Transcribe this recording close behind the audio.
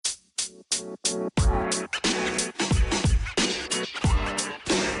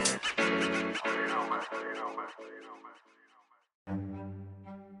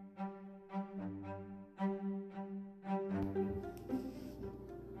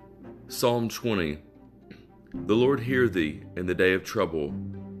Psalm 20. The Lord hear thee in the day of trouble.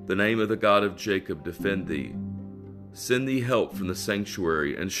 The name of the God of Jacob defend thee. Send thee help from the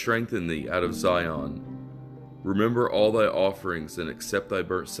sanctuary, and strengthen thee out of Zion. Remember all thy offerings, and accept thy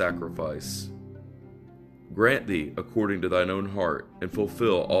burnt sacrifice. Grant thee according to thine own heart, and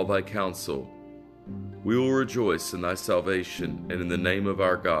fulfill all thy counsel. We will rejoice in thy salvation, and in the name of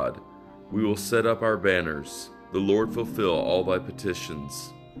our God we will set up our banners. The Lord fulfill all thy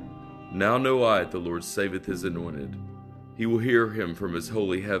petitions. Now know I, the Lord saveth his anointed. He will hear him from his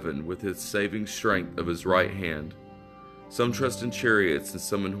holy heaven with his saving strength of his right hand. Some trust in chariots and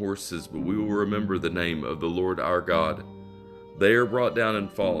some in horses, but we will remember the name of the Lord our God. They are brought down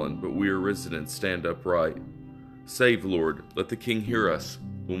and fallen, but we are risen and stand upright. Save, Lord, let the King hear us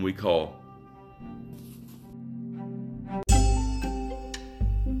when we call.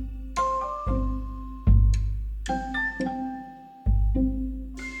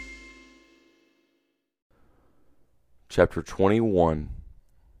 Chapter 21.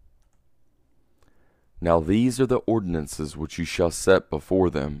 Now these are the ordinances which you shall set before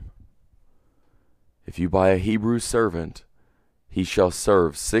them. If you buy a Hebrew servant, he shall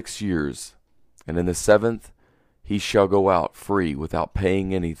serve 6 years, and in the 7th he shall go out free without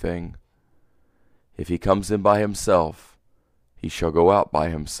paying anything. If he comes in by himself, he shall go out by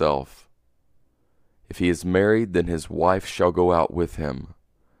himself. If he is married, then his wife shall go out with him.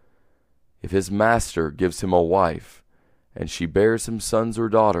 If his master gives him a wife, and she bears him sons or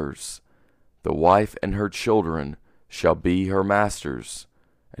daughters, the wife and her children shall be her master's,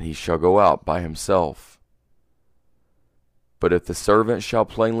 and he shall go out by himself. But if the servant shall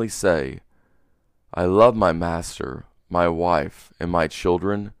plainly say, I love my master, my wife, and my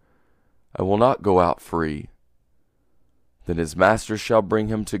children, I will not go out free, then his master shall bring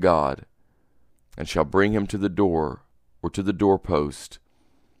him to God, and shall bring him to the door, or to the doorpost,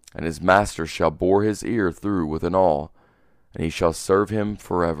 and his master shall bore his ear through with an awl, and he shall serve him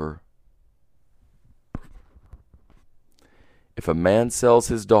forever. If a man sells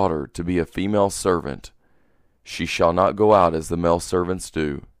his daughter to be a female servant, she shall not go out as the male servants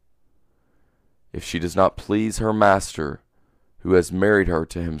do. If she does not please her master, who has married her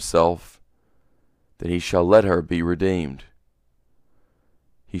to himself, then he shall let her be redeemed.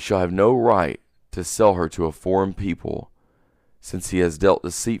 He shall have no right to sell her to a foreign people, since he has dealt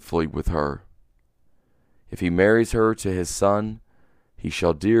deceitfully with her. If he marries her to his son, he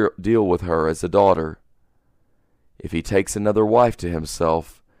shall deal with her as a daughter. If he takes another wife to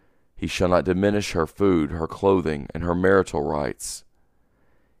himself, he shall not diminish her food, her clothing, and her marital rights.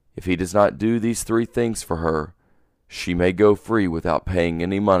 If he does not do these 3 things for her, she may go free without paying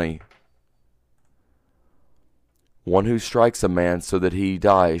any money. One who strikes a man so that he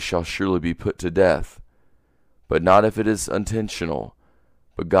dies shall surely be put to death, but not if it is intentional,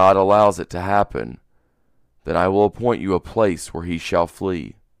 but God allows it to happen. Then I will appoint you a place where he shall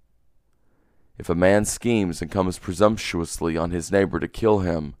flee. If a man schemes and comes presumptuously on his neighbor to kill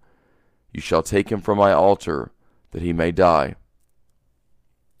him, you shall take him from my altar, that he may die.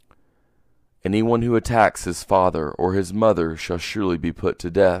 Anyone who attacks his father or his mother shall surely be put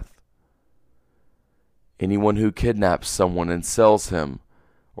to death. Anyone who kidnaps someone and sells him,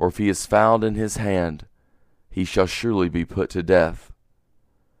 or if he is found in his hand, he shall surely be put to death.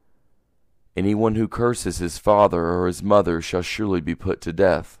 Anyone who curses his father or his mother shall surely be put to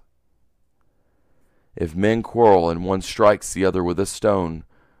death. If men quarrel and one strikes the other with a stone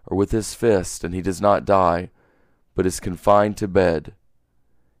or with his fist, and he does not die, but is confined to bed,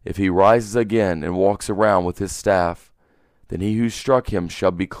 if he rises again and walks around with his staff, then he who struck him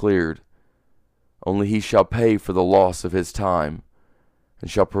shall be cleared. Only he shall pay for the loss of his time,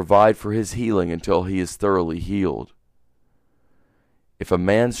 and shall provide for his healing until he is thoroughly healed. If a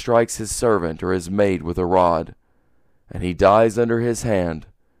man strikes his servant or his maid with a rod, and he dies under his hand,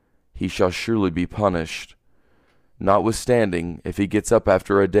 he shall surely be punished. Notwithstanding, if he gets up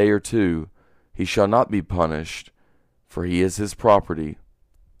after a day or 2, he shall not be punished, for he is his property.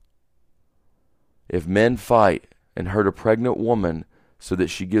 If men fight and hurt a pregnant woman so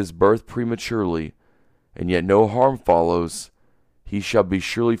that she gives birth prematurely, and yet no harm follows, he shall be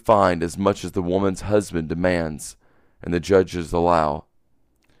surely fined as much as the woman's husband demands, and the judges allow.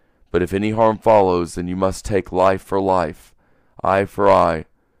 But if any harm follows, then you must take life for life, eye for eye,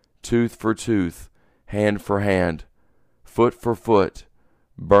 tooth for tooth, hand for hand, foot for foot,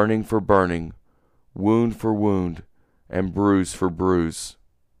 burning for burning, wound for wound, and bruise for bruise.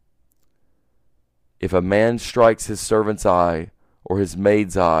 If a man strikes his servant's eye, or his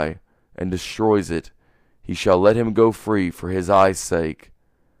maid's eye, and destroys it, he shall let him go free for his eye's sake.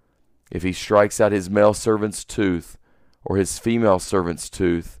 If he strikes out his male servant's tooth, or his female servant's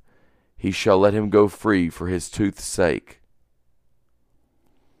tooth, he shall let him go free for his tooth's sake.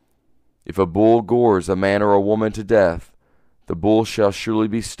 If a bull gores a man or a woman to death, the bull shall surely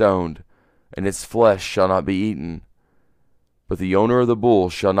be stoned, and its flesh shall not be eaten. But the owner of the bull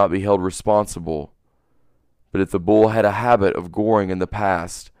shall not be held responsible. But if the bull had a habit of goring in the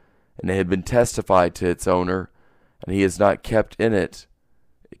past, and it had been testified to its owner, and he has not kept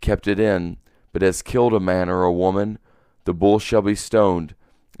it in, but has killed a man or a woman, the bull shall be stoned,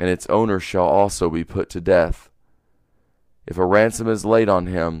 and its owner shall also be put to death. If a ransom is laid on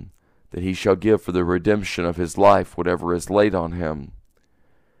him, then he shall give for the redemption of his life whatever is laid on him.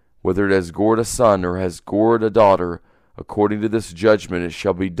 Whether it has gored a son or has gored a daughter, according to this judgment it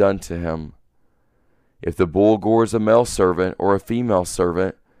shall be done to him. If the bull gores a male servant or a female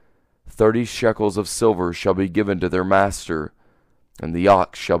servant, 30 shekels of silver shall be given to their master, and the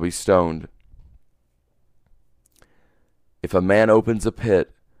ox shall be stoned. If a man opens a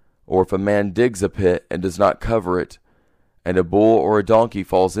pit, or if a man digs a pit and does not cover it, and a bull or a donkey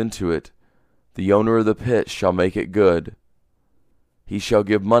falls into it, the owner of the pit shall make it good. He shall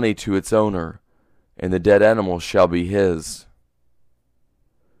give money to its owner, and the dead animal shall be his.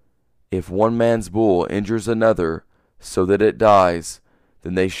 If one man's bull injures another, so that it dies,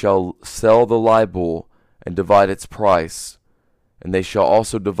 then they shall sell the live bull and divide its price, and they shall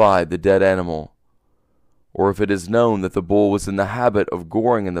also divide the dead animal. Or if it is known that the bull was in the habit of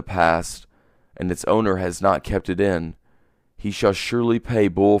goring in the past, and its owner has not kept it in, he shall surely pay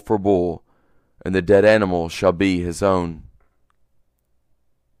bull for bull, and the dead animal shall be his own.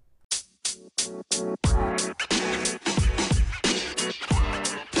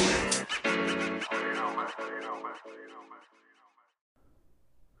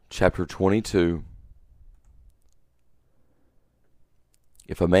 Chapter 22.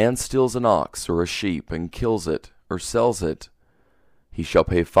 If a man steals an ox or a sheep and kills it or sells it, he shall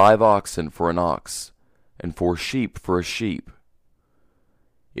pay 5 oxen for an ox, and 4 sheep for a sheep.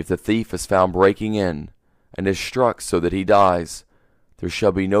 If the thief is found breaking in, and is struck so that he dies, there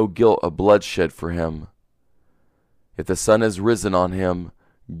shall be no guilt of bloodshed for him. If the sun is risen on him,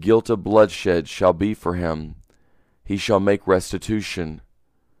 guilt of bloodshed shall be for him. He shall make restitution.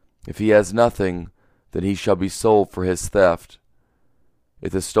 If he has nothing, then he shall be sold for his theft.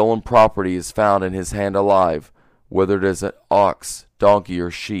 If the stolen property is found in his hand alive, whether it is an ox, donkey,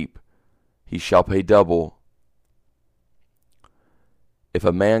 or sheep, he shall pay double. If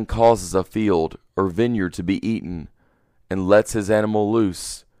a man causes a field or vineyard to be eaten, and lets his animal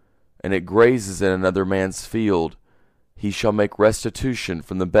loose, and it grazes in another man's field, he shall make restitution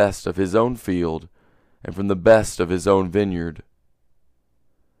from the best of his own field, and from the best of his own vineyard.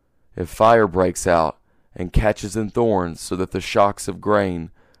 If fire breaks out, and catches in thorns, so that the shocks of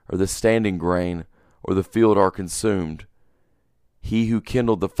grain, or the standing grain, or the field are consumed, he who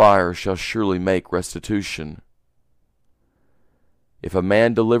kindled the fire shall surely make restitution. If a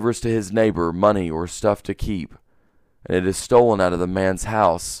man delivers to his neighbor money or stuff to keep, and it is stolen out of the man's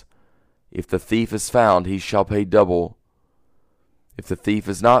house, if the thief is found, he shall pay double. If the thief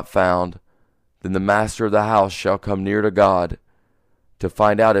is not found, then the master of the house shall come near to God, to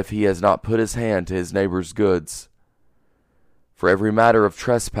find out if he has not put his hand to his neighbor's goods. For every matter of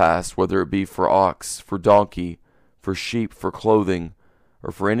trespass, whether it be for ox, for donkey, for sheep, for clothing,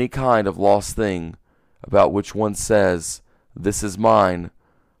 or for any kind of lost thing, about which one says, "This is mine,"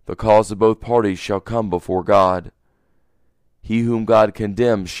 the cause of both parties shall come before God. He whom God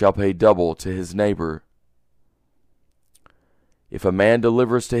condemns shall pay double to his neighbor. If a man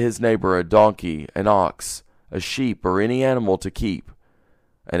delivers to his neighbor a donkey, an ox, a sheep, or any animal to keep,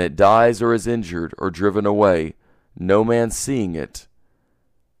 and it dies or is injured or driven away, no man seeing it,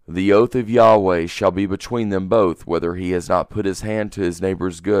 the oath of Yahweh shall be between them both, whether he has not put his hand to his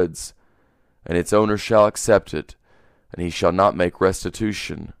neighbor's goods, and its owner shall accept it, and he shall not make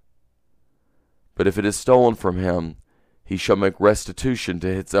restitution. But if it is stolen from him, he shall make restitution to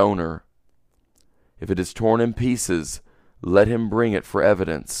its owner. If it is torn in pieces, let him bring it for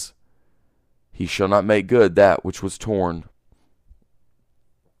evidence. He shall not make good that which was torn.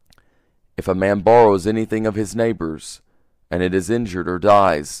 If a man borrows anything of his neighbor's, and it is injured or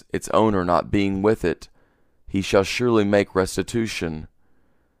dies, its owner not being with it, he shall surely make restitution.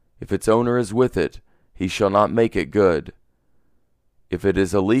 If its owner is with it, he shall not make it good. If it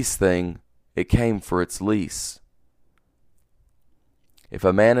is a lease thing, it came for its lease. If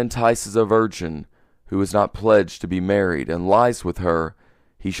a man entices a virgin who is not pledged to be married and lies with her,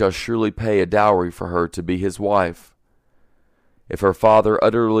 he shall surely pay a dowry for her to be his wife. If her father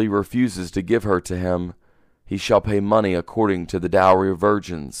utterly refuses to give her to him, he shall pay money according to the dowry of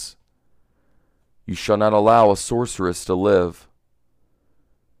virgins. You shall not allow a sorceress to live.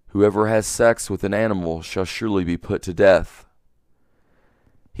 Whoever has sex with an animal shall surely be put to death.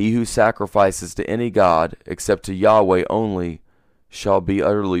 He who sacrifices to any god except to Yahweh only shall be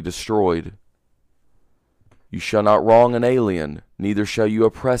utterly destroyed. You shall not wrong an alien, neither shall you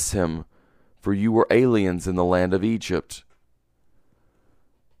oppress him, for you were aliens in the land of Egypt.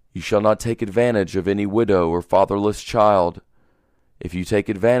 You shall not take advantage of any widow or fatherless child. If you take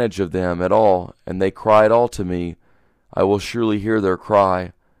advantage of them at all, and they cry at all to me, I will surely hear their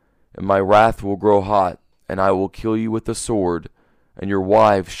cry, and my wrath will grow hot, and I will kill you with the sword, and your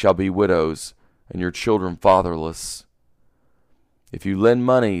wives shall be widows, and your children fatherless. If you lend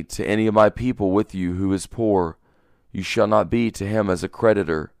money to any of my people with you who is poor, you shall not be to him as a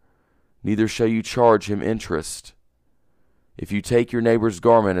creditor, neither shall you charge him interest. If you take your neighbor's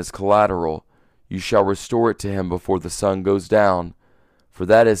garment as collateral, you shall restore it to him before the sun goes down, for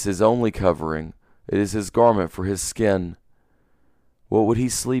that is his only covering, it is his garment for his skin. What would he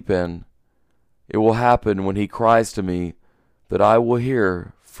sleep in? It will happen when he cries to me, that I will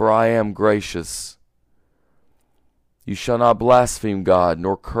hear, for I am gracious. You shall not blaspheme God,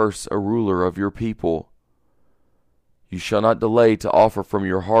 nor curse a ruler of your people. You shall not delay to offer from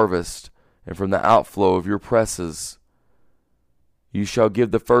your harvest, and from the outflow of your presses. You shall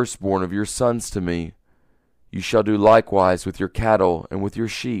give the firstborn of your sons to me. You shall do likewise with your cattle and with your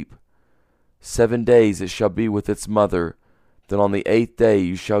sheep. 7 days it shall be with its mother, then on the 8th day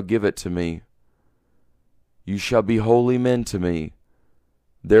you shall give it to me. You shall be holy men to me.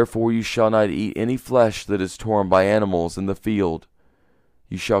 Therefore you shall not eat any flesh that is torn by animals in the field.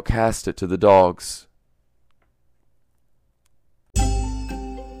 You shall cast it to the dogs.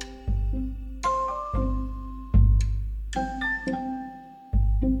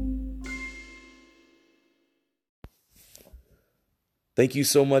 Thank you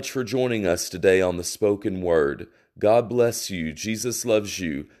so much for joining us today on the Spoken Word. God bless you. Jesus loves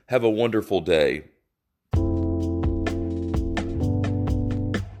you. Have a wonderful day.